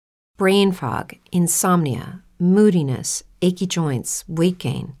brain fog, insomnia, moodiness, achy joints, weight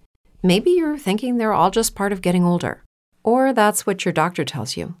gain. Maybe you're thinking they're all just part of getting older, or that's what your doctor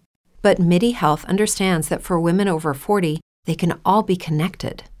tells you. But MIDI Health understands that for women over 40, they can all be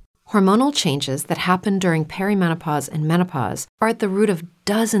connected. Hormonal changes that happen during perimenopause and menopause are at the root of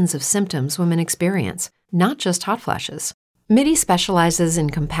dozens of symptoms women experience, not just hot flashes. MIDI specializes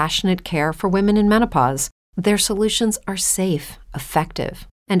in compassionate care for women in menopause. Their solutions are safe, effective,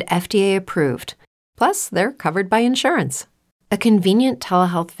 and FDA approved. Plus, they're covered by insurance. A convenient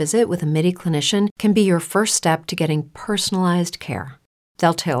telehealth visit with a MIDI clinician can be your first step to getting personalized care.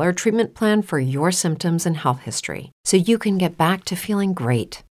 They'll tailor a treatment plan for your symptoms and health history so you can get back to feeling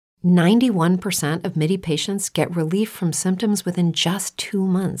great. 91% of MIDI patients get relief from symptoms within just 2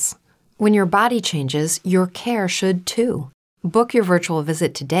 months. When your body changes, your care should too. Book your virtual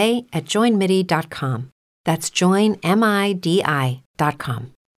visit today at joinmidi.com. That's joinmidi.com.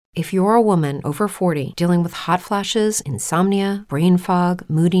 If you're a woman over 40 dealing with hot flashes, insomnia, brain fog,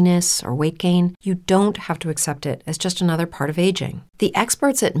 moodiness, or weight gain, you don't have to accept it as just another part of aging. The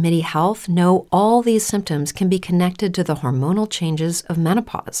experts at MIDI Health know all these symptoms can be connected to the hormonal changes of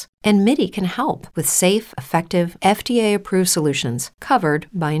menopause, and MIDI can help with safe, effective, FDA-approved solutions covered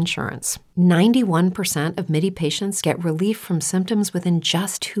by insurance. 91% of MIDI patients get relief from symptoms within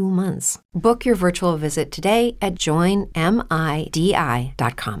just 2 months. Book your virtual visit today at joinmidi.com.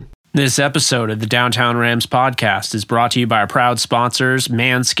 This episode of the Downtown Rams podcast is brought to you by our proud sponsors,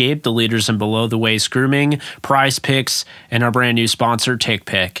 Manscaped, the leaders in below-the-waist grooming, Prize Picks, and our brand new sponsor,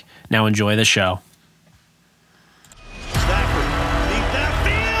 TickPick. Now enjoy the show. Stafford, deep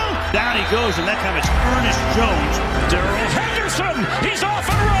downfield. Down he goes, and that time it's Ernest Jones. Darrell Henderson, he's off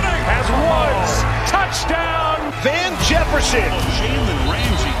and running. Has Woods, touchdown. Van Jefferson. Jalen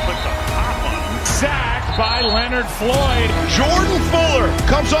Ramsey put the pop on him. Sacked by Leonard Floyd. Jordan Fuller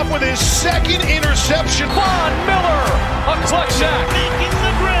comes up with his second interception. Von Miller, a clutch sack. Making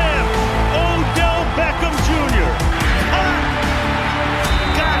the grab. Odell Beckham Jr.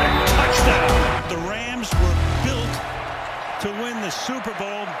 Got it. Touchdown. The Rams were built to win the Super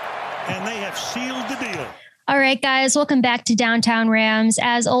Bowl, and they have sealed the deal. All right, guys, welcome back to Downtown Rams.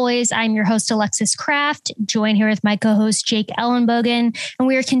 As always, I'm your host, Alexis Kraft, joined here with my co-host, Jake Ellenbogen, and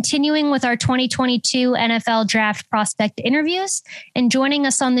we are continuing with our 2022 NFL Draft Prospect interviews. And joining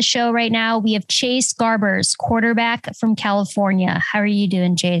us on the show right now, we have Chase Garbers, quarterback from California. How are you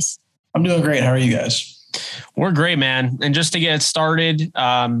doing, Chase? I'm doing great. How are you guys? We're great, man. And just to get started,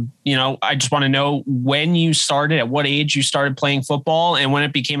 I just want to know when you started, at what age you started playing football, and when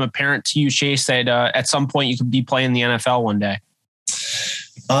it became apparent to you, Chase, that at some point you could be playing the NFL one day.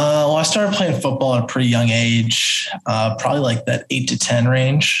 Well, I started playing football at a pretty young age, probably like that 8 to 10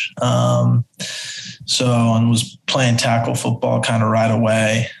 range. And was playing tackle football kind of right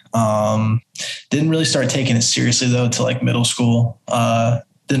away. Didn't really start taking it seriously though till like middle school.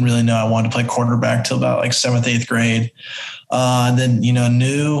 Didn't really know I wanted to play quarterback till about like 7th, 8th grade. And then,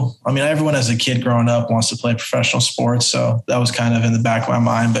 everyone as a kid growing up wants to play professional sports. So that was kind of in the back of my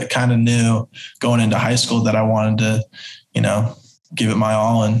mind, but kind of knew going into high school that I wanted to, give it my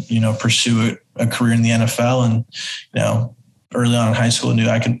all and, pursue a career in the NFL. And, early on in high school, knew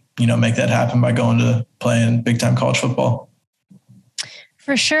I could, make that happen by going to play in big time college football.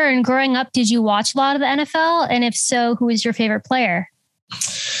 For sure. And growing up, did you watch a lot of the NFL? And if so, who was your favorite player?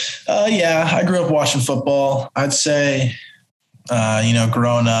 I grew up watching football. I'd say,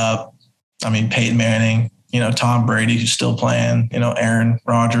 growing up, Peyton Manning, Tom Brady, who's still playing, Aaron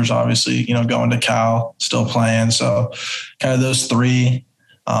Rodgers, obviously, going to Cal, still playing. So kind of those three,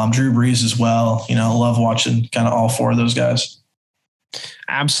 Drew Brees as well, love watching kind of all four of those guys.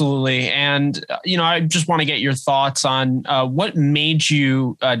 Absolutely. And, I just want to get your thoughts on what made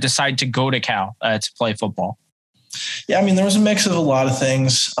you decide to go to Cal to play football. Yeah, there was a mix of a lot of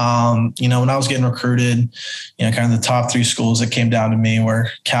things. When I was getting recruited, kind of the top three schools that came down to me were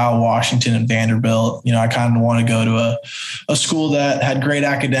Cal, Washington, and Vanderbilt. I kind of want to go to a school that had great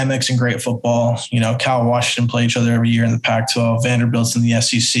academics and great football. Cal and Washington play each other every year in the Pac-12. Vanderbilt's in the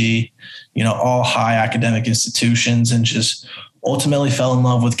SEC, all high academic institutions, and just ultimately fell in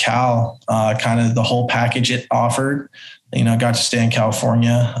love with Cal, kind of the whole package it offered. Got to stay in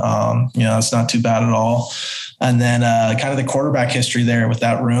California. It's not too bad at all. And then kind of the quarterback history there with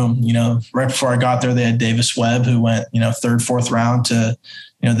that room, right before I got there, they had Davis Webb, who went, 3rd, 4th round to,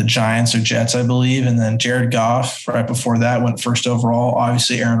 the Giants or Jets, I believe. And then Jared Goff right before that went 1st overall,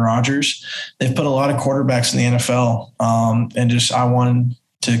 obviously Aaron Rodgers. They've put a lot of quarterbacks in the NFL. I wanted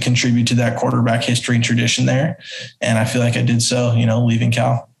to contribute to that quarterback history and tradition there. And I feel like I did so, leaving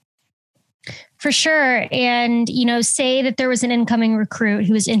Cal. For sure. And, say that there was an incoming recruit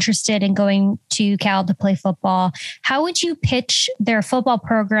who was interested in going to Cal to play football. How would you pitch their football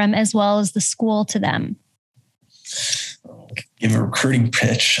program as well as the school to them? Give a recruiting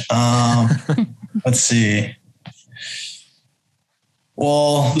pitch. Let's see.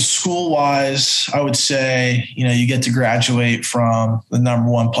 Well, school-wise, I would say, you get to graduate from the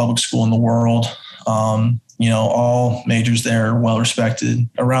number one public school in the world. All majors there are well-respected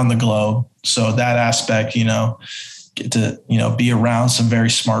around the globe. So that aspect, get to, be around some very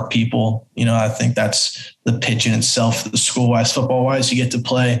smart people. I think that's the pitch in itself. The school-wise, football-wise, you get to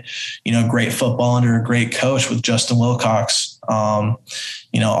play, great football under a great coach with Justin Wilcox.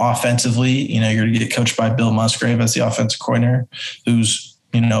 Offensively, you're going to get coached by Bill Musgrave as the offensive coordinator, who's,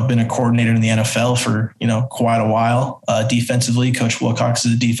 been a coordinator in the NFL for, quite a while. Defensively, Coach Wilcox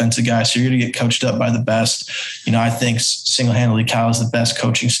is a defensive guy. So you're going to get coached up by the best. I think single-handedly Cal is the best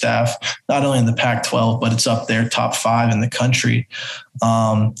coaching staff, not only in the Pac-12, but it's up there, top 5 in the country.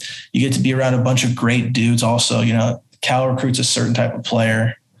 You get to be around a bunch of great dudes also. Cal recruits a certain type of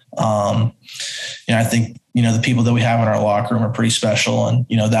player. I think, the people that we have in our locker room are pretty special. And,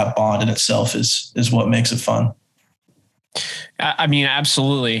 that bond in itself is what makes it fun. I mean,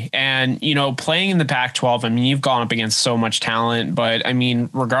 absolutely. And, playing in the Pac-12, you've gone up against so much talent, but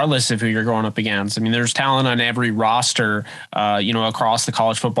regardless of who you're going up against, there's talent on every roster, across the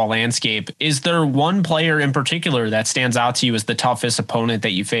college football landscape. Is there one player in particular that stands out to you as the toughest opponent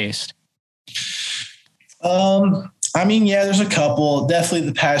that you faced? Yeah, there's a couple. Definitely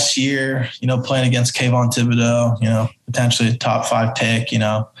the past year, playing against Kayvon Thibodeau, potentially a top 5 pick,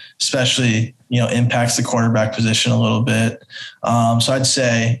 especially, impacts the quarterback position a little bit. So I'd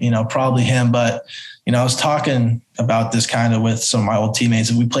say, probably him. But, I was talking about this kind of with some of my old teammates,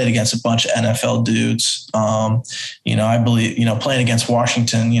 and we played against a bunch of NFL dudes. I believe, playing against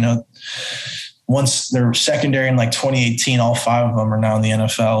Washington, once they're secondary in 2018, all 5 of them are now in the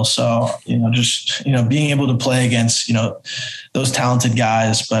NFL. So, being able to play against, those talented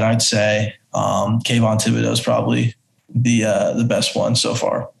guys. But I'd say Kayvon Thibodeau is probably the best one so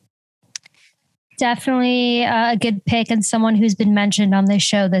far. Definitely a good pick, and someone who's been mentioned on this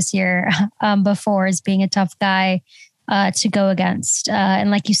show this year before as being a tough guy to go against. And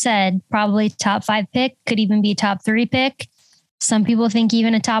like you said, probably top 5 pick, could even be top 3 pick. Some people think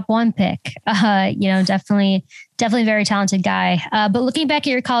even a top 1 pick. Definitely very talented guy. But looking back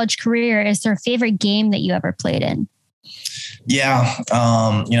at your college career, is there a favorite game that you ever played in? Yeah.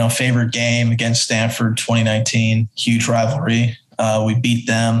 Favorite game against Stanford 2019, huge rivalry. We beat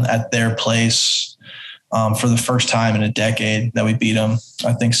them at their place for the first time in a decade that we beat them.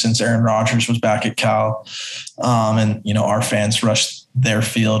 I think since Aaron Rodgers was back at Cal. And our fans rushed their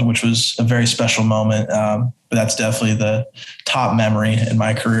field, which was a very special moment. But that's definitely the top memory in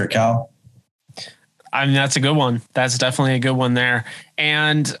my career at Cal. That's a good one. That's definitely a good one there.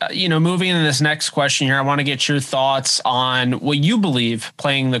 And, moving into this next question here, I want to get your thoughts on what you believe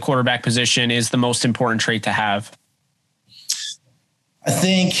playing the quarterback position is the most important trait to have. I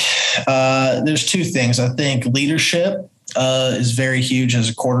think there's 2 things. I think leadership is very huge as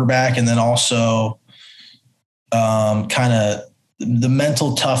a quarterback, and then also kind of the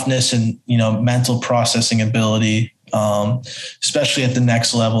mental toughness and, mental processing ability, especially at the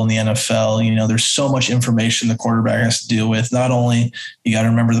next level in the NFL. There's so much information the quarterback has to deal with. Not only you got to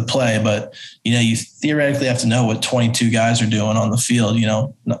remember the play, but, you theoretically have to know what 22 guys are doing on the field.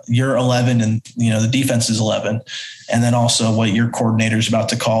 You're 11 and, the defense is 11. And then also what your coordinator is about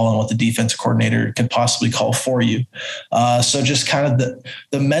to call and what the defensive coordinator could possibly call for you. So just kind of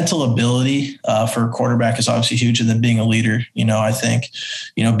the mental ability for a quarterback is obviously huge. And then being a leader, I think,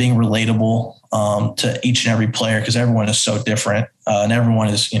 being relatable to each and every player, because everyone is so different and everyone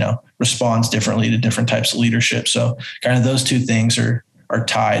is, responds differently to different types of leadership. So kind of those 2 things are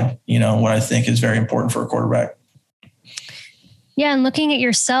tied, what I think is very important for a quarterback. Yeah. And looking at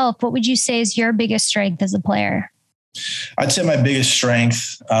yourself, what would you say is your biggest strength as a player? I'd say my biggest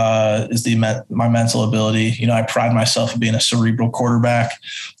strength is my mental ability. I pride myself in being a cerebral quarterback,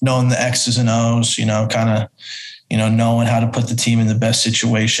 knowing the X's and O's, knowing how to put the team in the best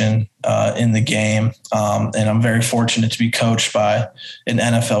situation in the game. And I'm very fortunate to be coached by an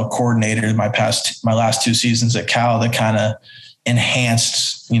NFL coordinator my last 2 seasons at Cal that kind of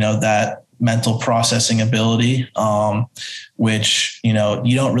enhanced, that mental processing ability, which, you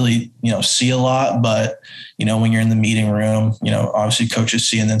don't really, see a lot, but, when you're in the meeting room, obviously coaches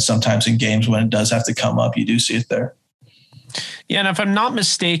see, and then sometimes in games when it does have to come up, you do see it there. Yeah. And if I'm not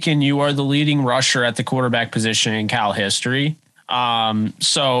mistaken, you are the leading rusher at the quarterback position in Cal history.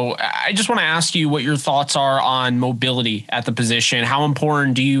 So I just want to ask you what your thoughts are on mobility at the position. How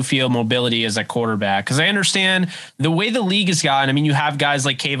important do you feel mobility is at quarterback? Because I understand the way the league has gotten. I mean, you have guys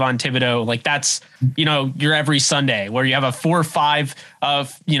like Kayvon Thibodeau, like that's, your every Sunday where you have a 4-5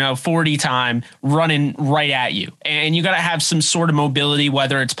 of, 40 time running right at you. And you got to have some sort of mobility,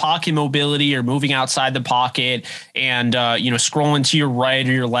 whether it's pocket mobility or moving outside the pocket and, scrolling to your right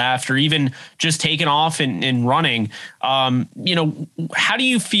or your left, or even just taking off and running. How do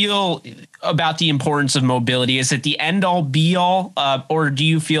you feel about the importance of mobility? Is it the end all be all, or do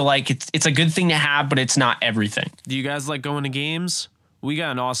you feel like it's a good thing to have, but it's not everything? Do you guys like going to games? We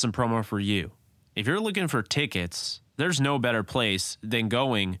got an awesome promo for you. If you're looking for tickets, there's no better place than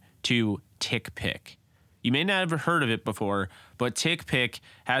going to TickPick. You may not have heard of it before, but TickPick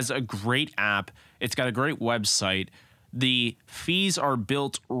has a great app. It's got a great website. The fees are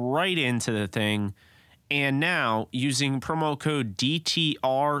built right into the thing. And now, using promo code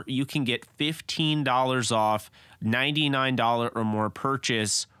DTR, you can get $15 off $99 or more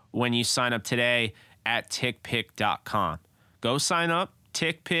purchase when you sign up today at tickpick.com. Go sign up,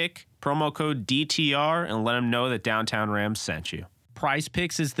 TickPick, promo code DTR, and let them know that Downtown Rams sent you. Prize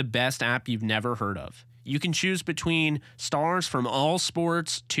Picks is the best app you've never heard of. You can choose between stars from all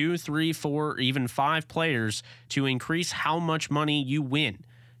sports, 2, 3, 4, or even 5 players to increase how much money you win.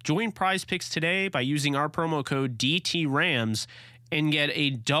 Join Prize Picks today by using our promo code DTRAMS and get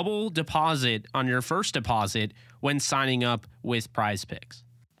a double deposit on your first deposit when signing up with Prize Picks.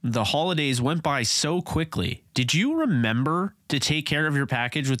 The holidays went by so quickly. Did you remember to take care of your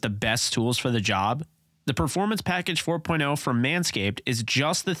package with the best tools for the job? The Performance Package 4.0 from Manscaped is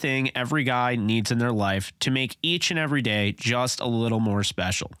just the thing every guy needs in their life to make each and every day just a little more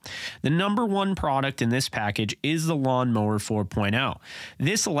special. The number one product in this package is the Lawnmower 4.0.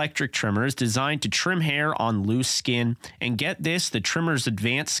 This electric trimmer is designed to trim hair on loose skin, and get this, the trimmer's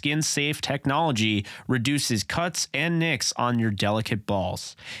advanced skin-safe technology reduces cuts and nicks on your delicate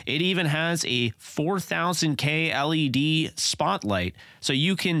balls. It even has a 4000K LED spotlight, so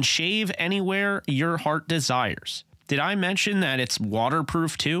you can shave anywhere your heart desires. Did I mention that it's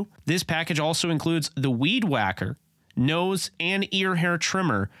waterproof too? This package also includes the Weed Whacker, nose and ear hair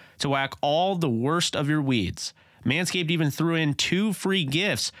trimmer to whack all the worst of your weeds. Manscaped even threw in 2 free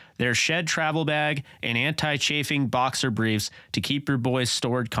gifts, their Shed travel bag and anti-chafing boxer briefs to keep your boys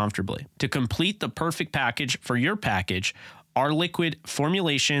stored comfortably. To complete the perfect package for your package, our liquid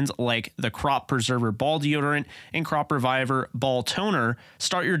formulations like the Crop Preserver Ball Deodorant and Crop Reviver Ball Toner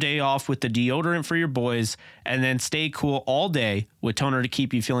start your day off with the deodorant for your boys, and then stay cool all day with toner to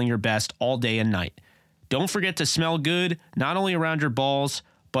keep you feeling your best all day and night. Don't forget to smell good, not only around your balls,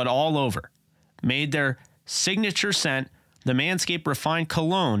 but all over. Made their signature scent, the Manscaped Refined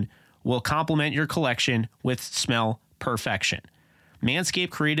Cologne will complement your collection with smell perfection. Manscaped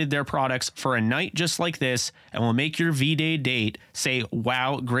created their products for a night just like this and will make your V-Day date say,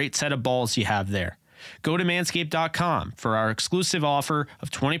 wow, great set of balls you have there. Go to manscaped.com for our exclusive offer of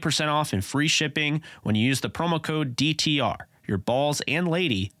 20% off and free shipping when you use the promo code DTR. Your balls and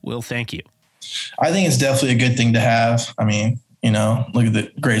lady will thank you. I think it's definitely a good thing to have. I mean, look at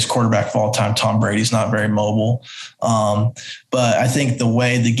the greatest quarterback of all time, Tom Brady's not very mobile. But I think the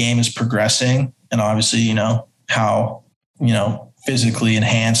way the game is progressing, and obviously, how, physically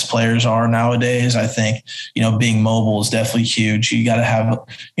enhanced players are nowadays, I think, being mobile is definitely huge. You got to have,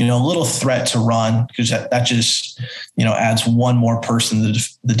 a little threat to run, because that just, adds one more person that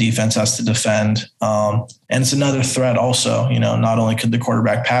the defense has to defend. And it's another threat also, not only could the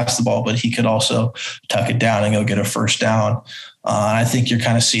quarterback pass the ball, but he could also tuck it down and go get a first down. And I think you're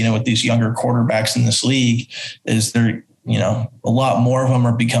kind of seeing it with these younger quarterbacks in this league is they're, a lot more of them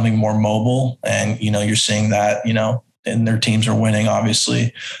are becoming more mobile, and, you're seeing that, and their teams are winning,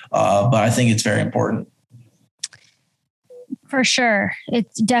 obviously. But I think it's very important. For sure.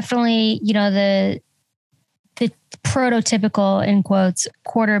 It's definitely, the prototypical, in quotes,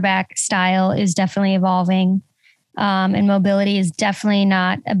 quarterback style is definitely evolving. And mobility is definitely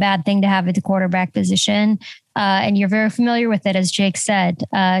not a bad thing to have at the quarterback position. And you're very familiar with it, as Jake said.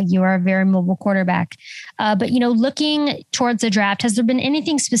 You are a very mobile quarterback. But, looking towards the draft, has there been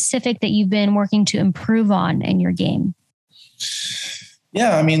anything specific that you've been working to improve on in your game?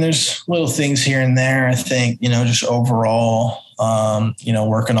 Yeah, I mean, there's little things here and there. I think, just overall,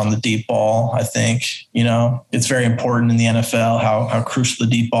 working on the deep ball. I think, it's very important in the NFL how crucial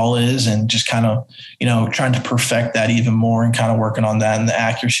the deep ball is, and just kind of, trying to perfect that even more, and kind of working on that and the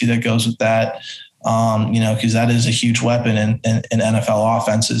accuracy that goes with that. Because that is a huge weapon in NFL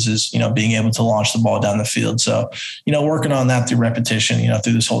offenses is, being able to launch the ball down the field. So, working on that through repetition,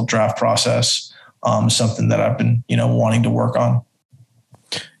 through this whole draft process. something that I've been, wanting to work on.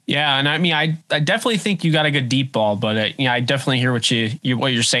 Yeah, and I mean, I definitely think you got a good deep ball, but I definitely hear what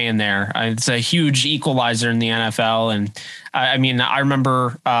you're saying there. It's a huge equalizer in the NFL, and I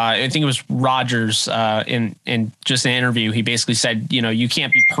remember I think it was Rodgers in just an interview. He basically said, you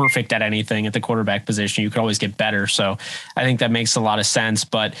can't be perfect at anything at the quarterback position. You could always get better. So I think that makes a lot of sense.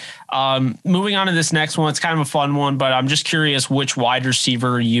 But moving on to this next one, it's kind of a fun one, but I'm just curious which wide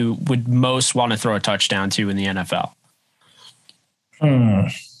receiver you would most want to throw a touchdown to in the NFL.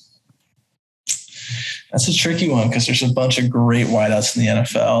 That's a tricky one because there's a bunch of great wideouts in the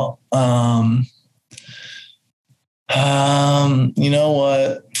NFL. You know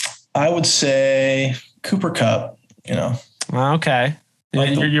what? I would say Cooper Kupp, Okay.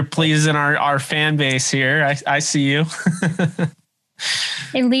 You're pleasing our fan base here. I see you.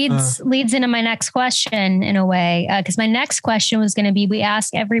 It leads into my next question in a way, because my next question was going to be, we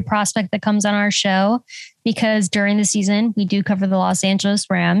ask every prospect that comes on our show, because during the season we do cover the Los Angeles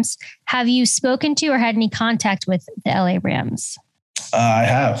Rams. Have you spoken to or had any contact with the LA Rams? I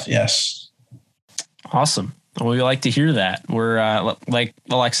have, yes. Awesome. Well, we like to hear that. We're like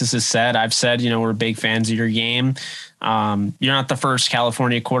Alexis has said, I've said, we're big fans of your game. You're not the first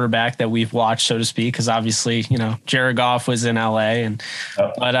California quarterback that we've watched, so to speak, because obviously, Jared Goff was in LA.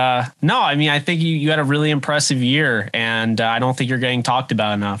 But no, I mean, I think you had a really impressive year, and I don't think you're getting talked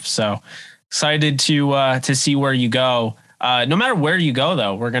about enough. So excited to see where you go. No matter where you go,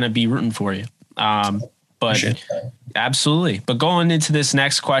 though, we're going to be rooting for you. But absolutely. But going into this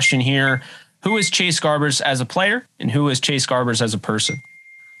next question here, who is Chase Garbers as a player, and who is Chase Garbers as a person?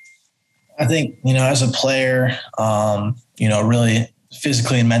 I think, as a player, really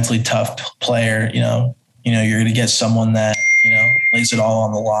physically and mentally tough player, you're going to get someone that, lays it all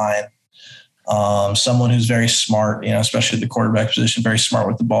on the line. Someone who's very smart, especially at the quarterback position, very smart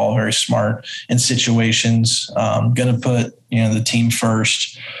with the ball, very smart in situations, going to put, the team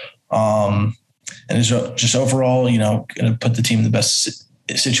first. And is just overall, going to put the team in the best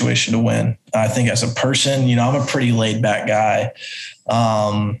situation to win. I think as a person, I'm a pretty laid back guy.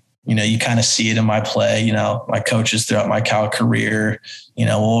 You kind of see it in my play. My coaches throughout my Cal career,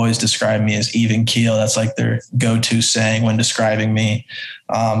 will always describe me as even keel. That's like their go-to saying when describing me.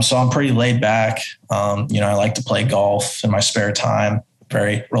 So I'm pretty laid back. I like to play golf in my spare time.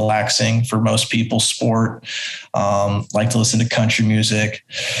 Very relaxing for most people sport. Like to listen to country music.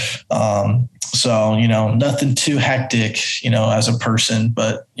 So, nothing too hectic, as a person,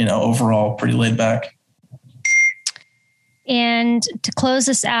 but, overall pretty laid back. And to close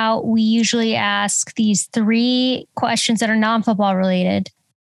this out, we usually ask these 3 questions that are non-football related,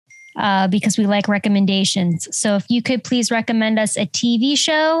 because we like recommendations. So if you could please recommend us a TV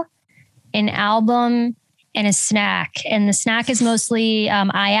show, an album, and a snack. And the snack is mostly,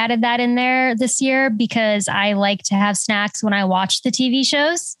 I added that in there this year because I like to have snacks when I watch the TV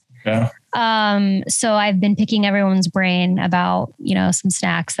shows. Yeah. So I've been picking everyone's brain about, some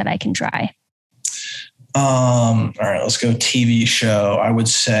snacks that I can try. All right, let's go TV show. I would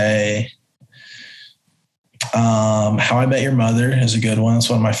say How I Met Your Mother is a good one. It's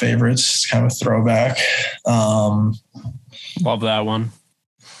one of my favorites. It's kind of a throwback. Love that one.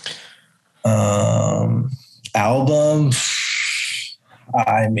 Album.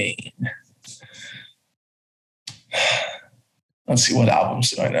 I mean, let's see, what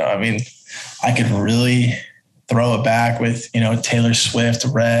albums do I know? I mean, I could really throw it back with, Taylor Swift,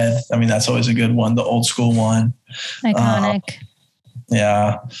 Red. I mean, that's always a good one. The old school one. Iconic.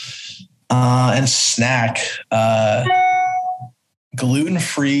 Yeah. And snack,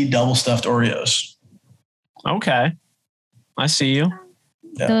 gluten-free double stuffed Oreos. Okay. I see you.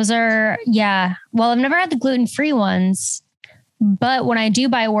 Yeah. Those are, yeah. Well, I've never had the gluten-free ones, but when I do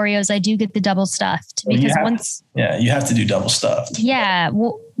buy Oreos, I do get the double stuffed because you have to do double stuffed. Yeah.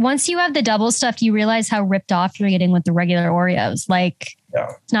 Well, once you have the double stuffed, you realize how ripped off you're getting with the regular Oreos.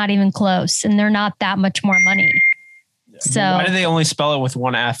 It's not even close, and they're not that much more money. Yeah. So why do they only spell it with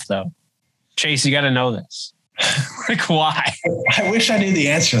one F though? Chase, you got to know this. Why? I wish I knew the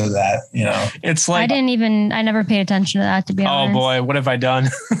answer to that. It's like I never paid attention to that, to be honest. Oh boy, what have I done?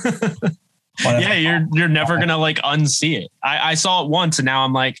 Yeah, you're never gonna unsee it. I saw it once, and now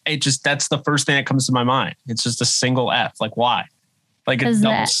I'm like, that's the first thing that comes to my mind. It's just a single F. Why? It's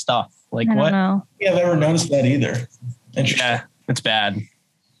double stuff. I don't know. Yeah, I've never noticed that either. Yeah, it's bad.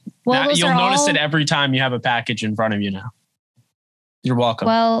 Well, now, you'll notice it every time you have a package in front of you now. You're welcome.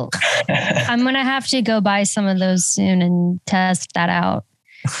 Well, I'm going to have to go buy some of those soon and test that out.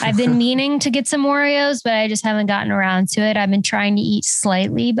 I've been meaning to get some Oreos, but I just haven't gotten around to it. I've been trying to eat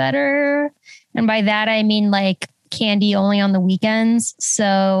slightly better. And by that, I mean candy only on the weekends.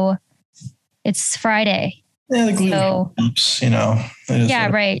 So It's Friday. Yeah, the gluten oops, Yeah,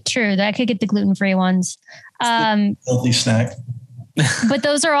 right. True. I could get the gluten-free ones. Healthy snack. But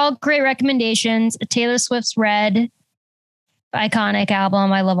those are all great recommendations. Taylor Swift's Red, iconic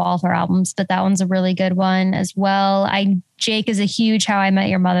album. I love all of her albums, but that one's a really good one as well. Jake is a huge How I Met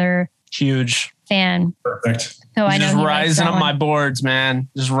Your Mother fan. Perfect. So I know just rising up my boards, man.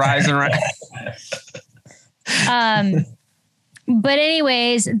 Just rising right. But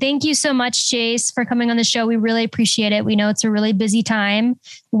anyways, thank you so much, Chase, for coming on the show. We really appreciate it. We know it's a really busy time.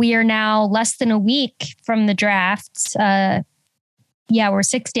 We are now less than a week from the draft. We're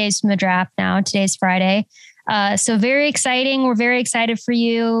 6 days from the draft now. Today's Friday. So very exciting. We're very excited for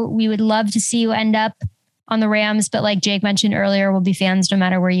you. We would love to see you end up on the Rams. But like Jake mentioned earlier, we'll be fans no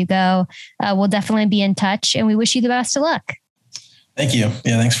matter where you go. We'll definitely be in touch, and we wish you the best of luck. Thank you.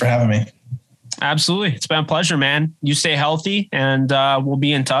 Yeah, thanks for having me. Absolutely. It's been a pleasure, man. You stay healthy, and we'll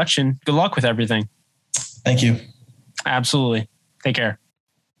be in touch, and good luck with everything. Thank you. Absolutely. Take care.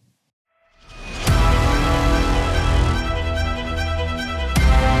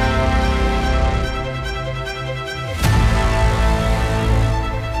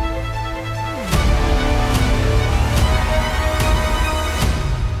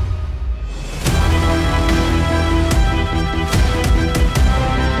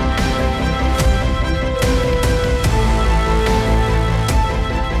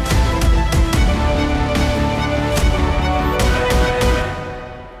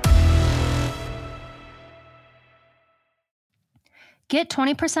 Get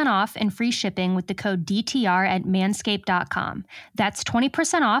 20% off and free shipping with the code DTR at manscaped.com. That's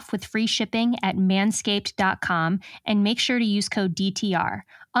 20% off with free shipping at manscaped.com, and make sure to use code DTR.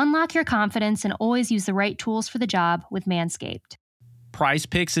 Unlock your confidence and always use the right tools for the job with Manscaped. Prize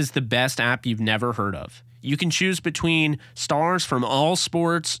Picks is the best app you've never heard of. You can choose between stars from all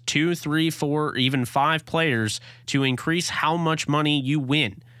sports, 2, 3, 4, or even 5 players to increase how much money you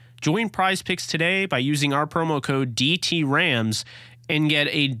win. Join Prize Picks today by using our promo code DTRAMS and get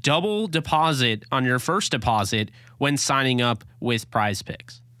a double deposit on your first deposit when signing up with Prize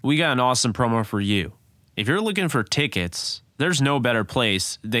Picks. We got an awesome promo for you. If you're looking for tickets, there's no better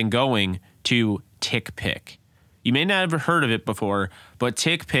place than going to TickPick. You may not have heard of it before, but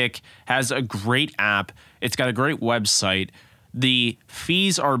TickPick has a great app. It's got a great website. The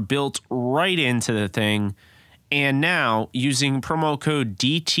fees are built right into the thing. And now, using promo code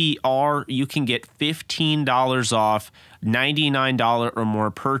DTR, you can get $15 off $99 or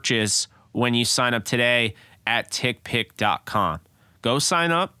more purchase when you sign up today at tickpick.com. Go sign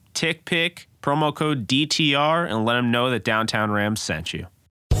up, TickPick, promo code DTR, and let them know that Downtown Rams sent you.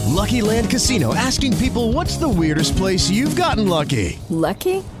 Lucky Land Casino, asking people, what's the weirdest place you've gotten lucky?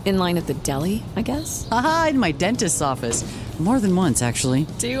 Lucky? In line at the deli, I guess? Aha, in my dentist's office. More than once, actually.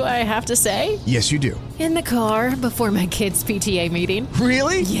 Do I have to say? Yes, you do. In the car before my kids' PTA meeting.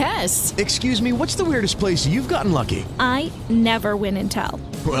 Really? Yes. Excuse me, what's the weirdest place you've gotten lucky? I never win and tell.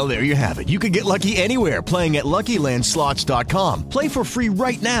 Well, there you have it. You can get lucky anywhere, playing at LuckyLandSlots.com. Play for free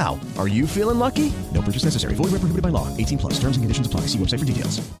right now. Are you feeling lucky? No purchase necessary. Void where prohibited by law. 18+. Terms and conditions apply. See website for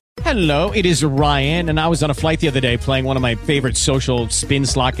details. Hello, it is Ryan, and I was on a flight the other day playing one of my favorite social spin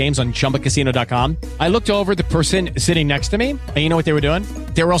slot games on ChumbaCasino.com. I looked over at the person sitting next to me, and you know what they were doing?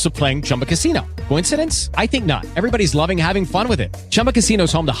 They were also playing Chumba Casino. Coincidence? I think not. Everybody's loving having fun with it. Chumba Casino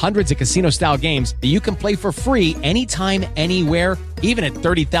is home to hundreds of casino-style games that you can play for free anytime, anywhere, even at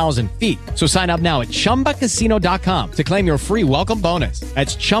 30,000 feet. So sign up now at ChumbaCasino.com to claim your free welcome bonus.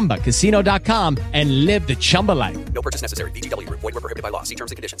 That's ChumbaCasino.com and live the Chumba life. No purchase necessary. VGW. Void where prohibited by law. See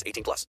terms and conditions. 18+.